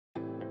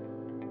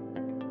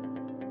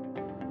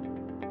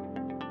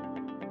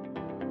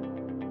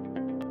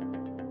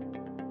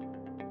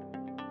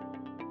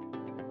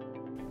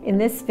In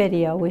this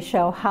video, we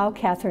show how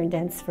Katharine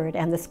Densford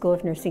and the School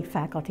of Nursing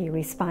faculty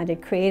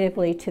responded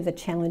creatively to the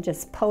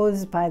challenges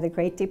posed by the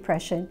Great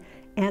Depression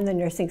and the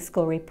Nursing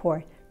School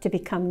Report to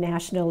become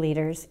national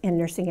leaders in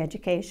nursing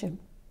education.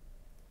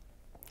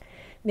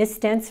 Ms.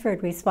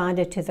 Densford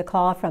responded to the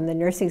call from the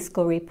Nursing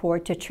School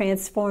Report to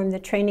transform the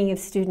training of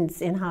students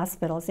in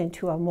hospitals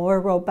into a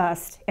more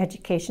robust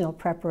educational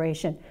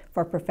preparation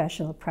for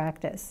professional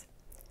practice.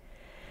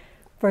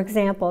 For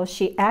example,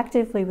 she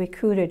actively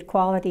recruited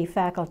quality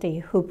faculty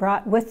who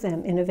brought with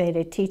them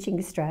innovative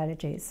teaching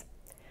strategies.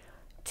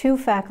 2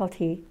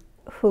 faculty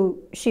who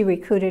she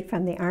recruited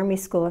from the Army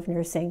School of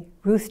Nursing,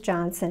 Ruth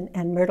Johnson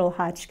and Myrtle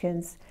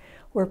Hodgkins,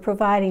 were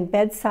providing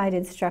bedside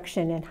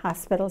instruction in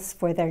hospitals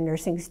for their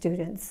nursing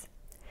students.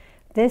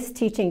 This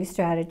teaching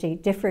strategy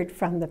differed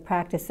from the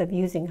practice of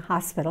using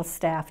hospital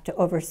staff to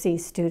oversee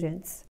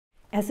students.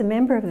 As a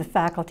member of the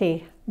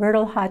faculty,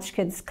 Myrtle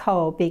Hodgkins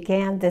Co.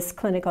 began this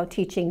clinical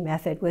teaching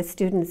method with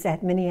students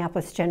at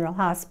Minneapolis General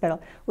Hospital,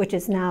 which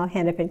is now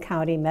Hennepin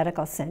County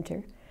Medical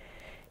Center.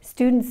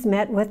 Students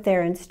met with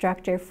their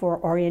instructor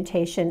for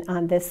orientation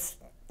on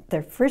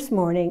their first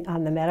morning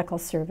on the medical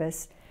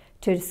service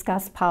to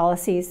discuss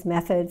policies,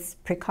 methods,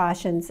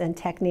 precautions, and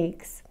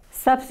techniques.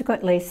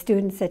 Subsequently,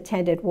 students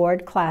attended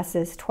ward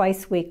classes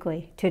twice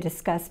weekly to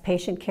discuss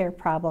patient care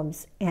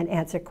problems and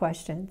answer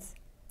questions.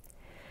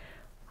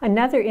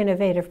 Another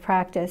innovative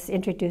practice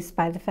introduced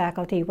by the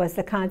faculty was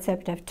the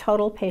concept of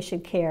total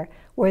patient care,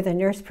 where the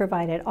nurse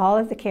provided all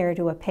of the care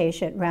to a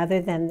patient rather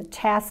than the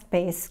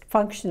task-based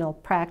functional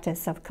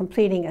practice of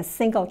completing a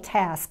single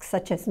task,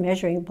 such as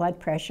measuring blood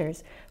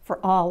pressures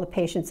for all the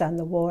patients on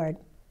the ward.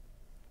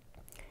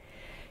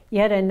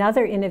 Yet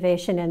another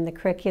innovation in the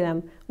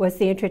curriculum was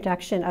the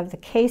introduction of the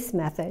case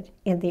method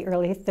in the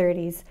early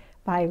 30s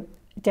by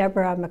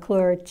Deborah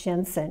MacLurg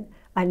Jensen,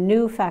 a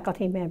new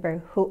faculty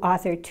member who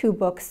authored 2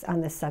 books on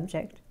the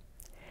subject.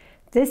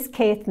 This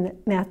case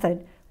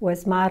method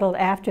was modeled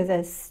after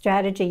the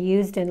strategy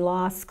used in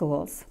law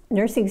schools.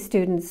 Nursing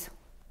students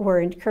were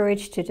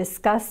encouraged to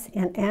discuss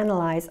and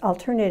analyze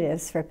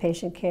alternatives for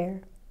patient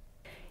care.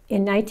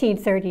 In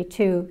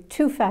 1932,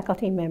 2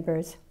 faculty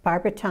members,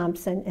 Barbara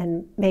Thompson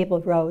and Mabel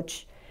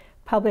Roach,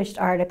 published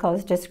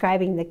articles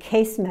describing the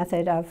case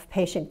method of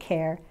patient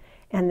care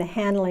and the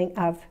handling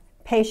of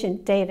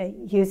patient data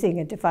using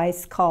a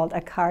device called a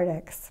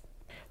cardex.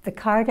 The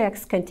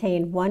cardex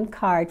contained 1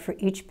 card for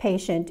each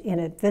patient in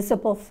a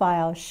visible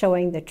file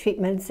showing the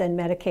treatments and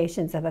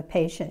medications of a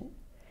patient.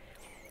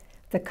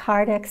 The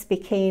cardex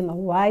became a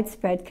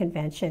widespread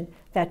convention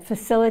that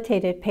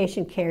facilitated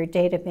patient care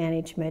data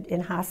management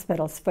in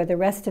hospitals for the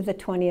rest of the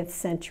 20th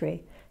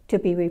century, to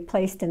be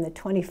replaced in the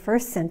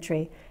 21st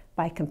century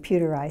by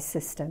computerized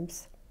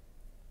systems.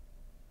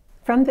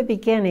 From the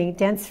beginning,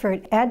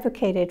 Densford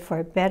advocated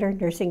for better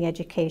nursing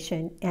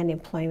education and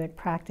employment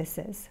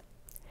practices.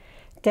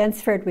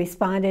 Densford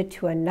responded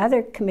to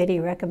another committee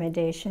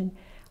recommendation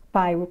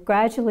by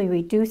gradually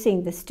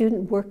reducing the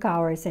student work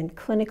hours in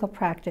clinical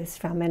practice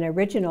from an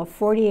original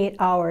 48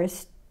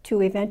 hours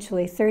to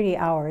eventually 30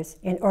 hours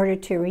in order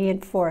to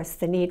reinforce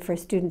the need for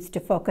students to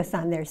focus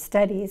on their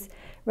studies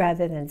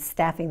rather than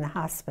staffing the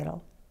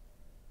hospital.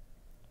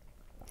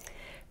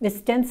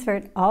 Ms.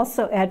 Densford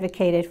also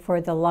advocated for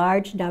the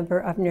large number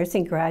of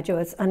nursing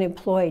graduates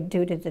unemployed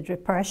due to the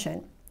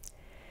Depression.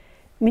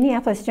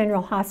 Minneapolis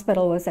General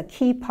Hospital was a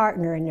key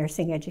partner in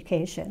nursing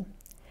education.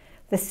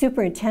 The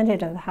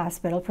superintendent of the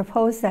hospital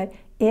proposed that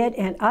it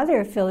and other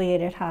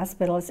affiliated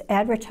hospitals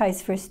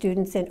advertise for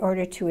students in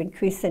order to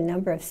increase the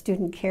number of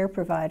student care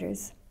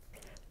providers.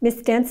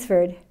 Ms.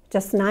 Densford,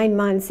 just 9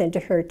 months into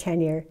her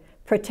tenure,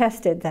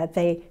 protested that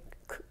they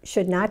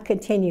should not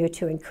continue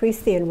to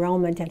increase the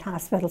enrollment in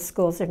hospital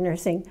schools of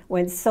nursing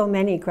when so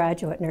many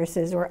graduate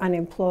nurses were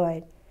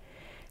unemployed.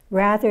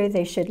 Rather,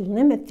 they should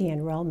limit the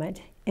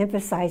enrollment,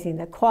 emphasizing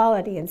the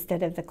quality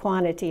instead of the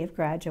quantity of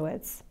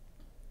graduates.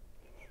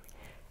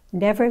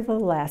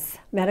 Nevertheless,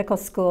 Medical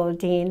School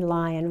Dean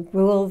Lyon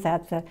ruled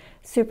that the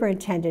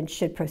superintendent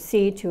should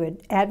proceed to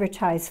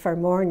advertise for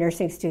more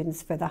nursing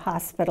students for the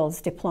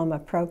hospital's diploma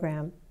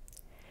program.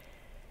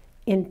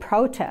 In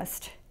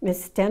protest,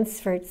 Ms.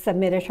 Densford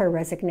submitted her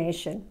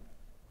resignation.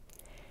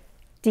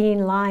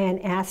 Dean Lyon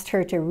asked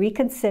her to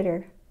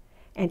reconsider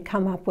and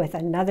come up with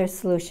another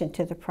solution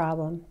to the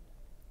problem.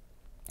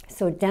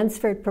 So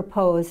Densford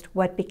proposed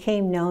what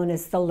became known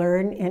as the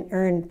Learn and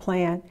Earn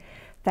plan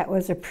that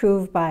was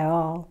approved by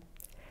all.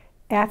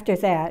 After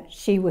that,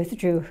 she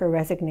withdrew her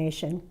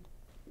resignation.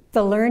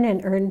 The Learn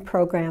and Earn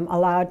program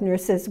allowed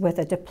nurses with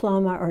a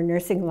diploma or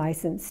nursing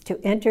license to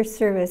enter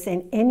service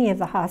in any of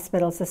the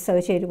hospitals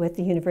associated with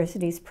the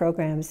university's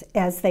programs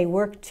as they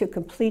worked to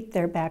complete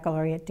their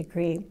baccalaureate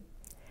degree.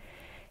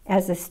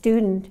 As a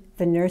student,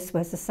 the nurse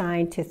was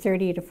assigned to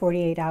 30 to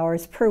 48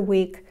 hours per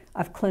week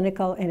of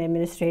clinical and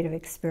administrative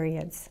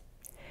experience.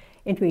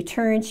 In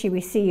return, she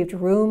received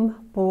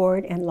room,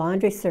 board, and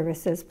laundry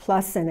services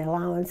plus an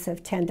allowance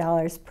of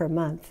 $10 per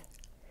month.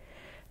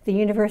 The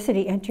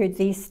university entered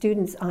these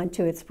students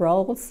onto its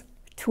rolls,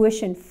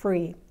 tuition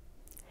free.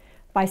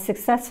 By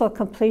successful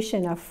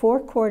completion of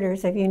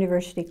 4/4 of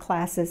university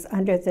classes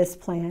under this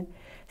plan,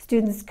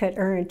 students could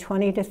earn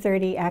 20 to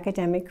 30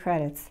 academic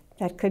credits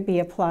that could be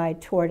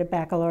applied toward a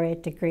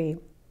baccalaureate degree.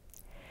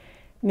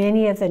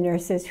 Many of the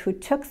nurses who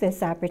took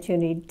this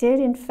opportunity did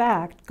in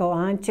fact go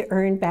on to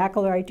earn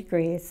baccalaureate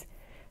degrees.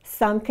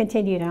 Some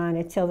continued on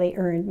until they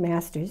earned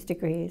master's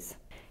degrees.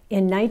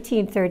 In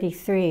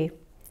 1933,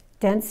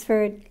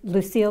 Densford,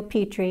 Lucille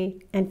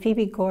Petrie, and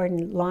Phoebe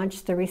Gordon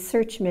launched the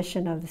research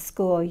mission of the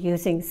school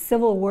using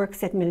Civil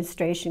Works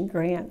Administration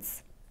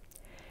grants.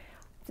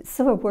 The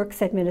Civil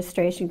Works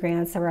Administration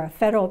grants are a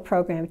federal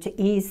program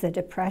to ease the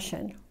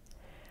Depression.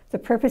 The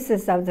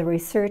purposes of the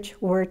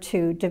research were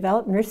to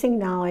develop nursing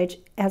knowledge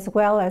as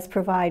well as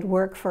provide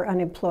work for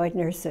unemployed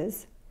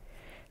nurses.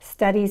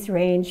 Studies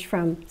ranged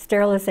from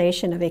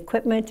sterilization of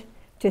equipment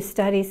to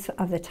studies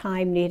of the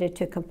time needed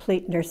to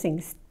complete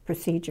nursing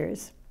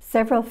procedures.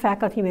 Several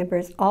faculty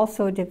members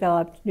also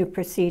developed new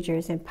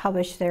procedures and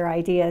published their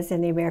ideas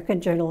in the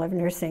American Journal of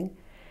Nursing.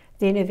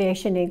 The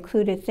innovation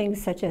included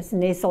things such as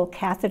nasal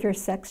catheter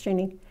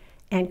sectioning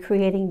and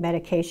creating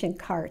medication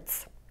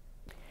carts.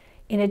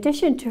 In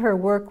addition to her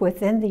work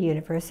within the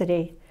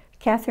university,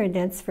 Katharine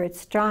Densford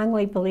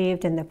strongly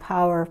believed in the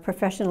power of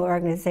professional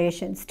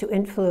organizations to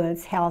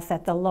influence health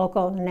at the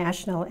local,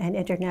 national, and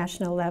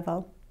international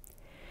level.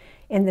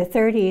 In the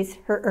 30s,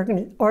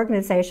 her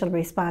organizational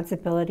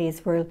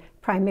responsibilities were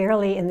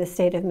primarily in the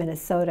state of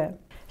Minnesota.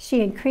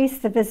 She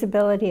increased the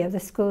visibility of the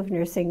School of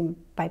Nursing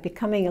by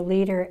becoming a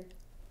leader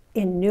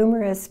in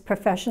numerous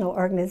professional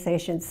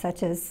organizations,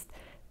 such as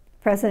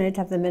president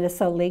of the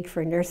Minnesota League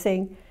for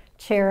Nursing,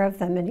 chair of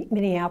the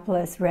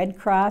Minneapolis Red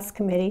Cross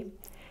Committee,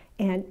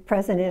 and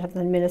president of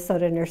the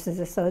Minnesota Nurses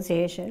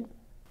Association.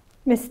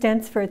 Ms.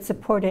 Densford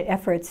supported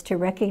efforts to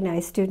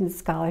recognize student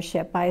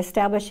scholarship by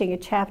establishing a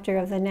chapter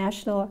of the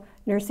National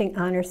Nursing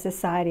Honor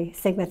Society,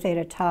 Sigma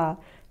Theta Tau,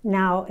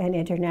 now an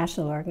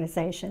international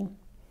organization.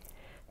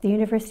 The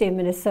University of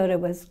Minnesota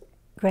was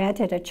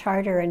granted a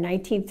charter in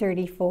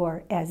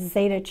 1934 as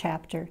Zeta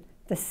Chapter,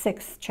 the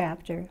 6th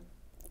chapter.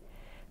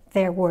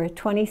 There were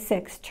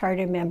 26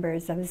 charter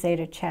members of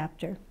Zeta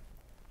Chapter.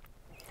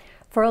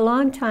 For a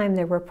long time,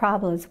 there were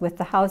problems with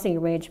the housing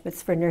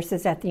arrangements for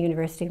nurses at the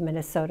University of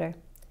Minnesota.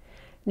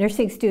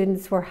 Nursing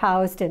students were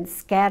housed in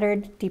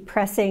scattered,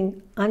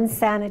 depressing,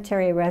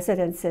 unsanitary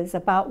residences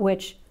about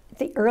which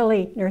the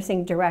early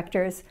nursing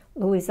directors,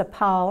 Louisa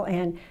Powell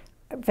and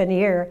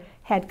Vanier,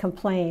 had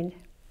complained.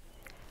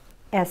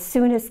 As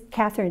soon as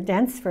Katharine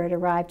Densford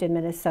arrived in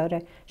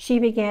Minnesota, she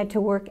began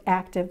to work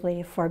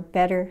actively for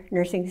better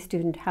nursing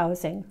student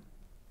housing.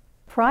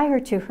 Prior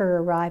to her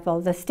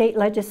arrival, the state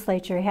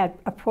legislature had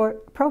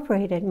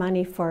appropriated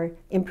money for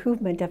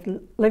improvement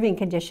of living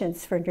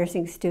conditions for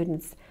nursing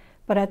students.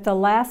 But at the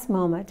last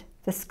moment,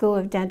 the School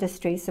of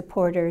Dentistry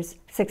supporters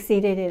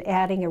succeeded in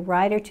adding a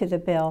rider to the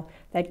bill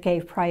that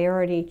gave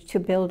priority to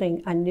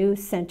building a new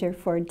center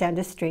for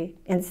dentistry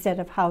instead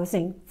of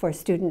housing for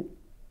student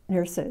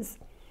nurses.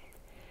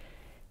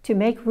 To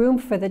make room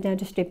for the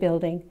dentistry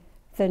building,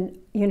 the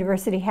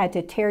university had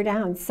to tear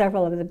down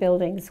several of the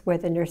buildings where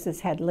the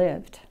nurses had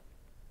lived.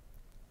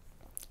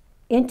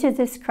 Into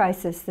this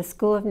crisis, the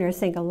School of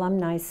Nursing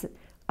Alumni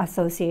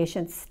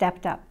Association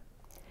stepped up.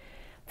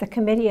 The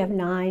Committee of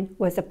 9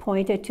 was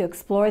appointed to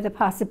explore the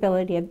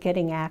possibility of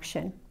getting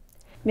action.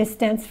 Ms.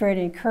 Densford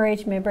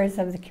encouraged members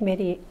of the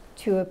committee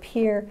to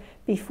appear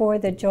before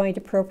the Joint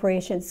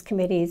Appropriations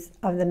Committees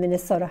of the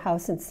Minnesota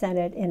House and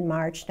Senate in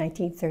March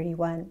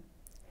 1931.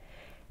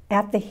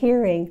 At the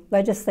hearing,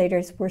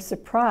 legislators were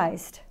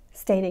surprised,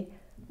 stating,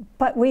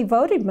 "But we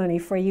voted money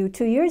for you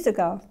 2 years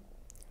ago."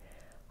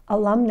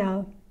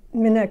 Alumna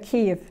Minna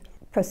Kiev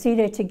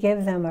proceeded to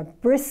give them a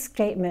brisk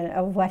statement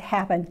of what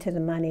happened to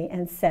the money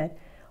and said,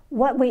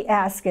 "What we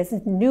ask is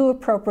a new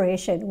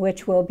appropriation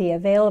which will be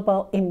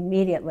available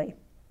immediately."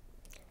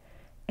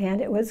 And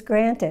it was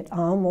granted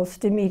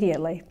almost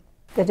immediately.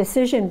 The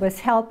decision was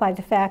helped by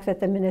the fact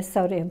that the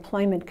Minnesota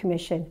Employment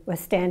Commission was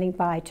standing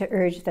by to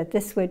urge that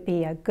this would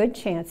be a good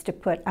chance to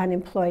put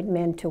unemployed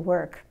men to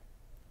work.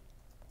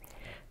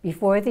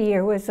 Before the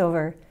year was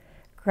over,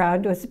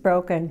 ground was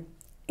broken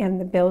and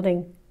the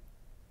building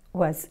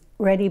was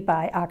ready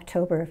by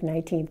October of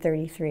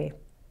 1933.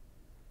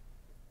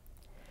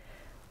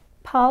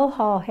 Powell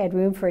Hall had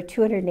room for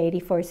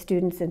 284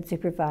 students and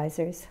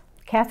supervisors.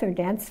 Katharine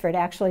Densford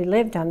actually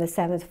lived on the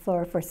 7th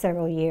floor for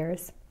several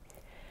years.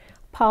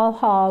 Powell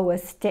Hall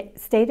was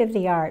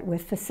state-of-the-art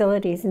with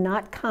facilities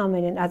not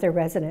common in other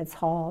residence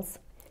halls.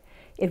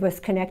 It was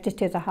connected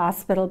to the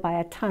hospital by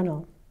a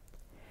tunnel.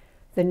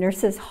 The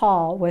Nurses'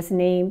 Hall was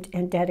named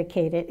and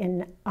dedicated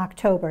in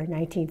October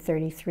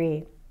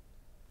 1933.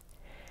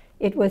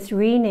 It was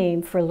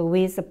renamed for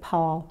Louisa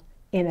Powell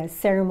in a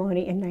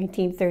ceremony in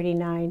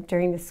 1939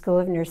 during the School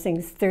of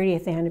Nursing's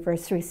 30th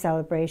anniversary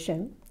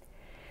celebration.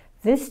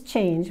 This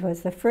change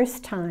was the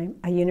first time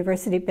a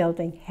university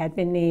building had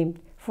been named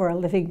for a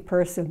living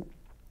person.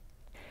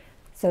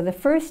 So the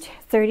first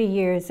 30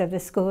 years of the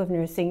School of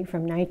Nursing,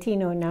 from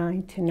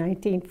 1909 to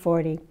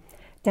 1940,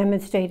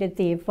 demonstrated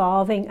the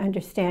evolving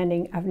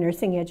understanding of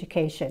nursing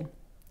education.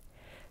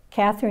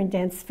 Katharine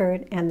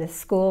Densford and the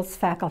school's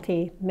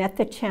faculty met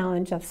the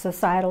challenge of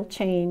societal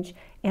change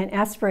and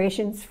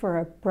aspirations for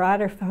a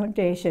broader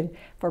foundation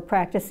for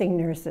practicing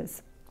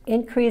nurses.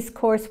 Increased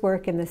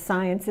coursework in the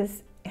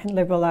sciences and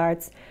liberal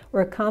arts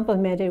were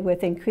complemented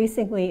with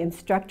increasingly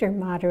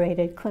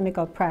instructor-moderated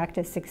clinical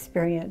practice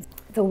experience.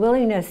 The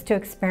willingness to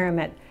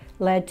experiment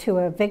led to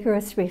a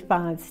vigorous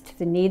response to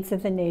the needs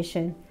of the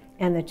nation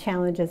and the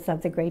challenges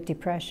of the Great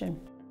Depression.